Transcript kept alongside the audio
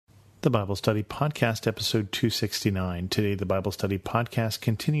The Bible Study Podcast, episode 269. Today, the Bible Study Podcast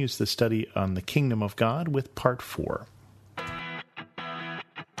continues the study on the Kingdom of God with part 4.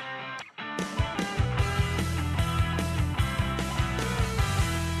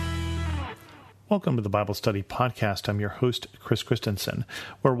 Welcome to the Bible Study Podcast. I'm your host, Chris Christensen.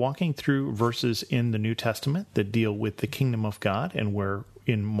 We're walking through verses in the New Testament that deal with the Kingdom of God, and we're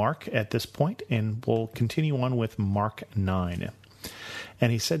in Mark at this point, and we'll continue on with Mark 9.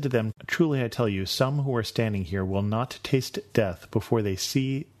 And he said to them, "Truly I tell you, some who are standing here will not taste death before they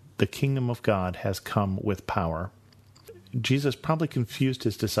see the kingdom of God has come with power." Jesus probably confused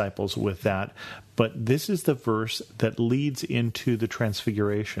his disciples with that, but this is the verse that leads into the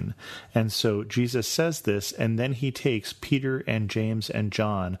transfiguration. And so Jesus says this, and then he takes Peter and James and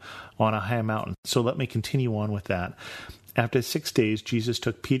John on a high mountain. So let me continue on with that. After 6 days, Jesus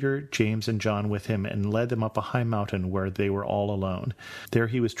took Peter, James, and John with him and led them up a high mountain where they were all alone. There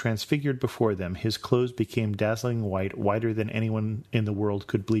he was transfigured before them. His clothes became dazzling white, whiter than anyone in the world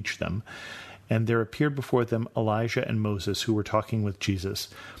could bleach them. And there appeared before them Elijah and Moses, who were talking with Jesus.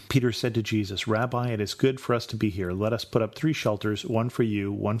 Peter said to Jesus, "Rabbi, it is good for us to be here. Let us put up 3 shelters, one for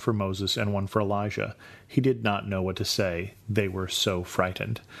you, one for Moses, and one for Elijah." He did not know what to say. They were so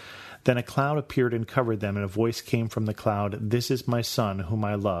frightened. Then a cloud appeared and covered them, and a voice came from the cloud, "This is my son, whom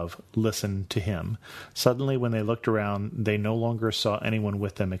I love. Listen to him." Suddenly, when they looked around, they no longer saw anyone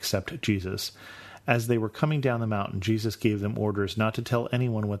with them except Jesus. As they were coming down the mountain, Jesus gave them orders not to tell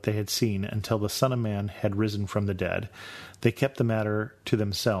anyone what they had seen until the Son of Man had risen from the dead. They kept the matter to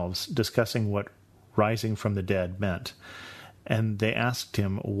themselves, discussing what rising from the dead meant. And they asked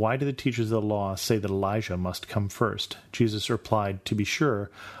him, "Why do the teachers of the law say that Elijah must come first?" Jesus replied, "To be sure,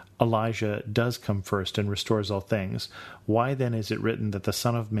 Elijah does come first and restores all things. Why then is it written that the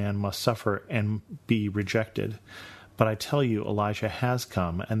Son of Man must suffer and be rejected? But I tell you, Elijah has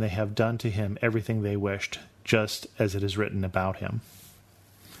come, and they have done to him everything they wished, just as it is written about him."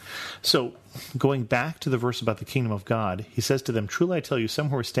 So, going back to the verse about the kingdom of God, he says to them, "Truly I tell you, some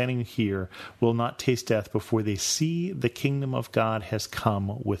who are standing here will not taste death before they see the kingdom of God has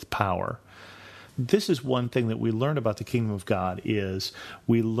come with power." This is one thing that we learn about the kingdom of God, is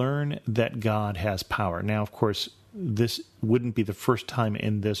we learn that God has power. Now, of course, this wouldn't be the first time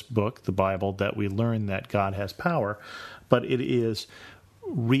in this book, the Bible, that we learn that God has power, but it is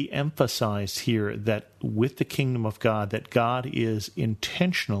re-emphasized here that with the kingdom of God, that God is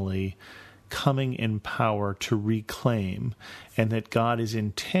intentionally coming in power to reclaim, and that God is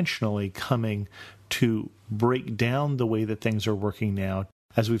intentionally coming to break down the way that things are working now,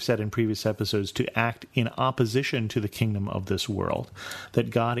 as we've said in previous episodes, to act in opposition to the kingdom of this world. That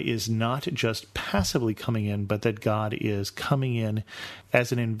God is not just passively coming in, but that God is coming in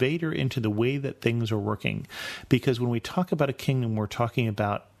as an invader into the way that things are working. Because when we talk about a kingdom, we're talking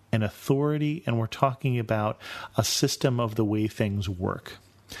about an authority, and we're talking about a system of the way things work.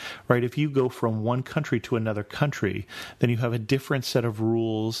 Right? If you go from one country to another country, then you have a different set of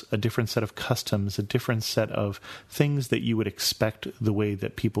rules, a different set of customs, a different set of things that you would expect the way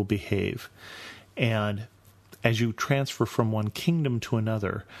that people behave. And as you transfer from one kingdom to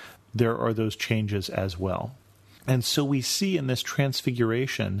another, there are those changes as well. And so we see in this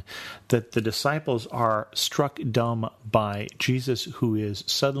transfiguration that the disciples are struck dumb by Jesus, who is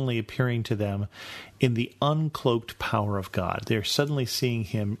suddenly appearing to them in the uncloaked power of God. They're suddenly seeing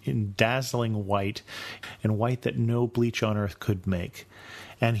him in dazzling white, and white that no bleach on earth could make.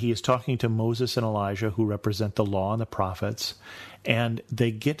 And he is talking to Moses and Elijah, who represent the law and the prophets. And they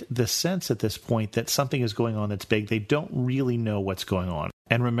get the sense at this point that something is going on that's big. They don't really know what's going on.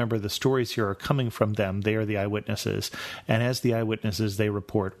 And remember, the stories here are coming from them. They are the eyewitnesses. And as the eyewitnesses, they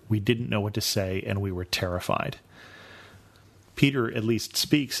report, "We didn't know what to say, and we were terrified." Peter at least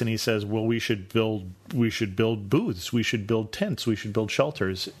speaks, and he says, "Well, we should build booths, we should build tents, we should build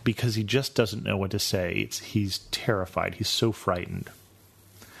shelters," because he just doesn't know what to say. He's terrified. He's so frightened.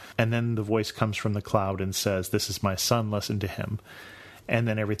 And then the voice comes from the cloud and says, "This is my son, listen to him." And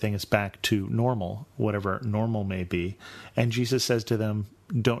then everything is back to normal, whatever normal may be. And Jesus says to them,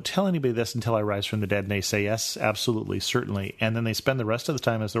 "Don't tell anybody this until I rise from the dead." And they say, "Yes, absolutely, certainly." And then they spend the rest of the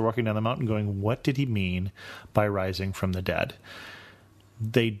time as they're walking down the mountain going, "What did he mean by rising from the dead?"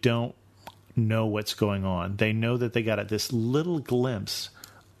 They don't know what's going on. They know that they got this little glimpse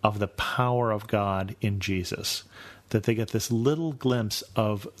of the power of God in Jesus, that they get this little glimpse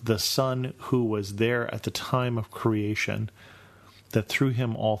of the Son who was there at the time of creation, that through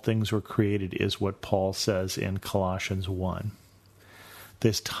him all things were created, is what Paul says in Colossians 1.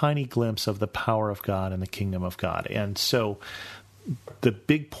 This tiny glimpse of the power of God and the kingdom of God. And so the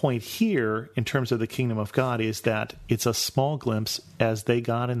big point here in terms of the kingdom of God is that it's a small glimpse, as they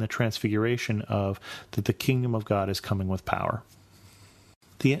got in the transfiguration, of that the kingdom of God is coming with power.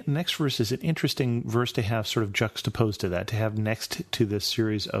 The next verse is an interesting verse to have sort of juxtaposed to that, to have next to this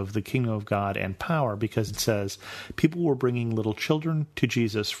series of the kingdom of God and power, because it says, people were bringing little children to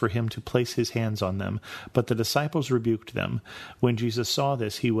Jesus for him to place his hands on them, but the disciples rebuked them. When Jesus saw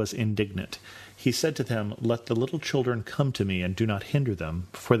this, he was indignant. He said to them, "Let the little children come to me, and do not hinder them,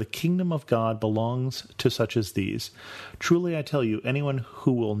 for the kingdom of God belongs to such as these. Truly I tell you, anyone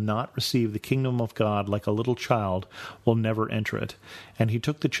who will not receive the kingdom of God like a little child will never enter it." And he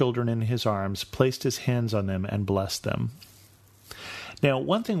took the children in his arms, placed his hands on them, and blessed them. Now,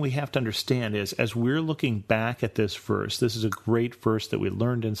 one thing we have to understand is, as we're looking back at this verse, this is a great verse that we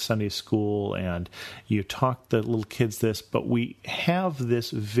learned in Sunday school, and you taught the little kids this, but we have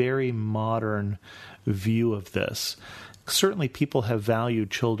this very modern view of this. Certainly people have valued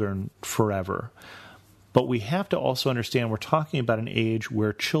children forever, but we have to also understand we're talking about an age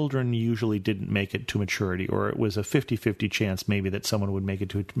where children usually didn't make it to maturity, or it was a 50-50 chance maybe that someone would make it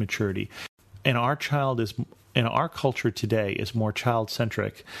to maturity. And our culture today is more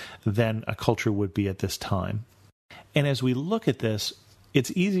child-centric than a culture would be at this time. And as we look at this,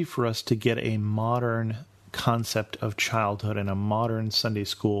 it's easy for us to get a modern concept of childhood and a modern Sunday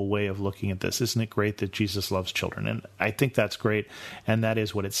school way of looking at this. Isn't it great that Jesus loves children? And I think that's great, and that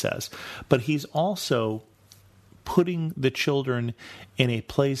is what it says. But he's also putting the children in a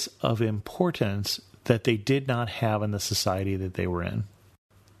place of importance that they did not have in the society that they were in.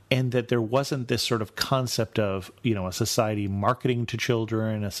 And that there wasn't this sort of concept of, a society marketing to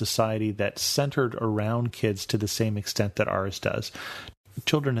children, a society that centered around kids to the same extent that ours does.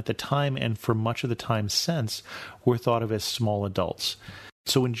 Children at the time, and for much of the time since, were thought of as small adults.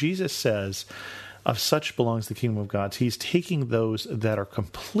 So when Jesus says, "Of such belongs the kingdom of God," he's taking those that are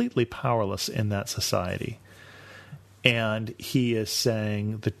completely powerless in that society. And he is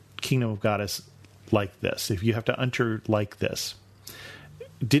saying the kingdom of God is like this. If you have to enter like this.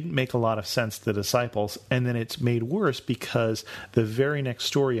 Didn't make a lot of sense to the disciples, and then it's made worse because the very next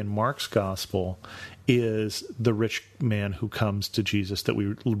story in Mark's gospel is the rich man who comes to Jesus that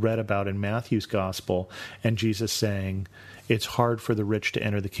we read about in Matthew's gospel, and Jesus saying it's hard for the rich to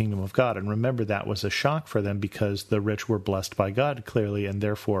enter the kingdom of God. And remember, that was a shock for them because the rich were blessed by God clearly, and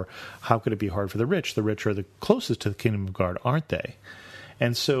therefore how could it be hard for the rich? The rich are the closest to the kingdom of God, aren't they?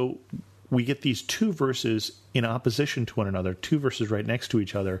 And so we get these two verses in opposition to one another, two verses right next to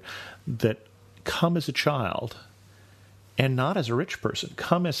each other, that come as a child and not as a rich person.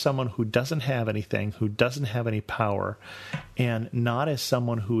 Come as someone who doesn't have anything, who doesn't have any power, and not as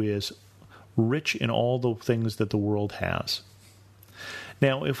someone who is rich in all the things that the world has.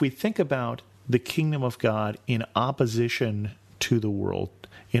 Now, if we think about the kingdom of God in opposition to the world,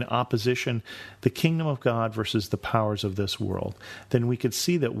 in opposition, the kingdom of God versus the powers of this world, then we could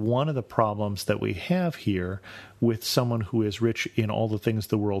see that one of the problems that we have here with someone who is rich in all the things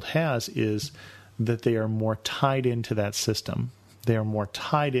the world has is that they are more tied into that system. They are more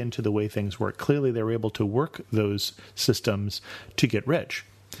tied into the way things work. Clearly, they're able to work those systems to get rich.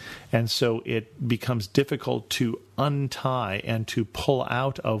 And so it becomes difficult to untie and to pull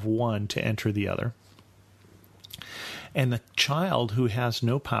out of one to enter the other. And the child who has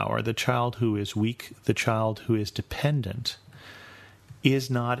no power, the child who is weak, the child who is dependent, is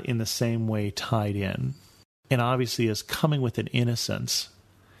not in the same way tied in. And obviously is coming with an innocence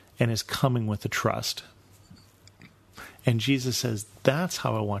and is coming with a trust. And Jesus says, that's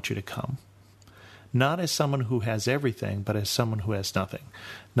how I want you to come. Not as someone who has everything, but as someone who has nothing.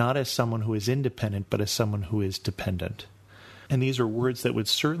 Not as someone who is independent, but as someone who is dependent. And these are words that would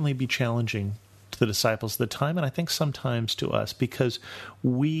certainly be challenging to the disciples at the time, and I think sometimes to us, because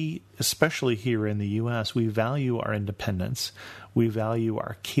we, especially here in the U.S., we value our independence. We value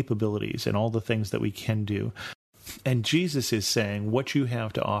our capabilities and all the things that we can do. And Jesus is saying what you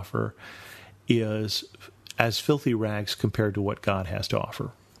have to offer is as filthy rags compared to what God has to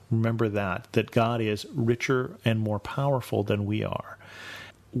offer. Remember that God is richer and more powerful than we are.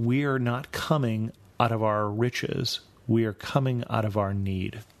 We are not coming out of our riches. We are coming out of our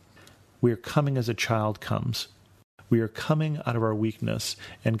need. We are coming as a child comes. We are coming out of our weakness,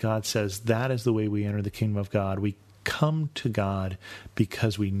 and God says that is the way we enter the kingdom of God. We come to God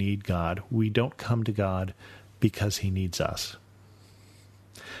because we need God. We don't come to God because he needs us.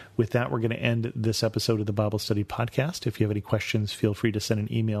 With that, we're going to end this episode of the Bible Study Podcast. If you have any questions, feel free to send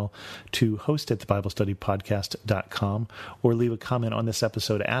an email to host@thebiblestudypodcast.com or leave a comment on this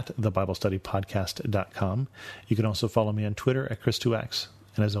episode at thebiblestudypodcast.com. You can also follow me on Twitter at Chris2X.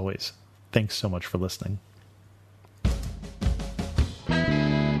 And as always, thanks so much for listening.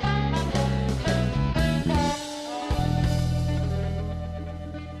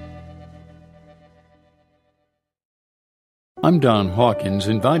 I'm Don Hawkins,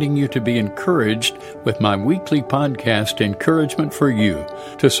 inviting you to be encouraged with my weekly podcast, Encouragement for You.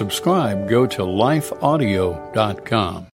 To subscribe, go to lifeaudio.com.